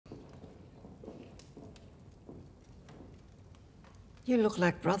You look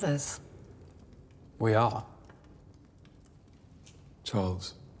like brothers. We are.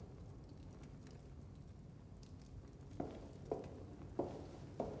 Charles.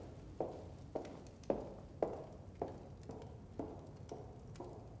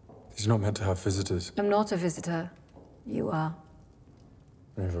 He's not meant to have visitors. I'm not a visitor. You are.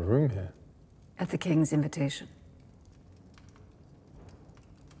 We have a room here. At the king's invitation.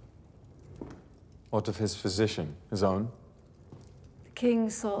 What of his physician? His own? The king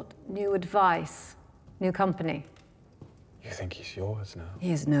sought new advice, new company. You think he's yours now?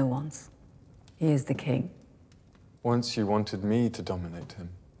 He is no one's. He is the king. Once you wanted me to dominate him.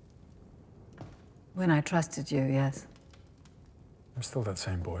 When I trusted you, yes. I'm still that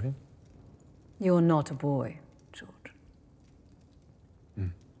same boy. You're not a boy, George.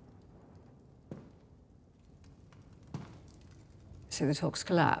 So the talks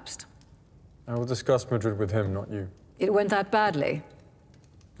collapsed. I will discuss Madrid with him, not you. It went that badly.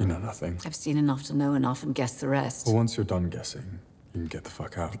 You know nothing. I've seen enough to know enough and guess the rest. Well, once you're done guessing, you can get the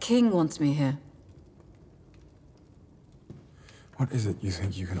fuck out. The king wants me here. What is it you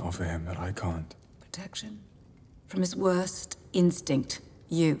think you can offer him that I can't? Protection. From his worst instinct,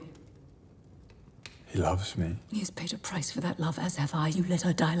 you. He loves me. He has paid a price for that love, as have I. You let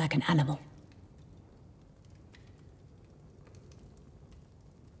her die like an animal.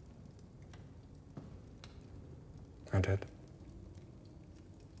 I did.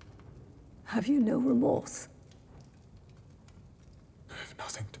 Have you no remorse? I have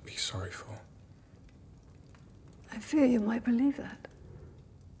nothing to be sorry for. I fear you might believe that.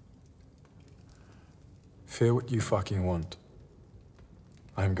 Fear what you fucking want.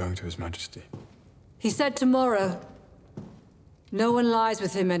 I am going to His Majesty. He said tomorrow. No one lies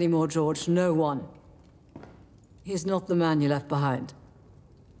with him anymore, George. No one. He is not the man you left behind.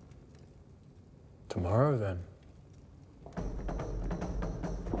 Tomorrow, then.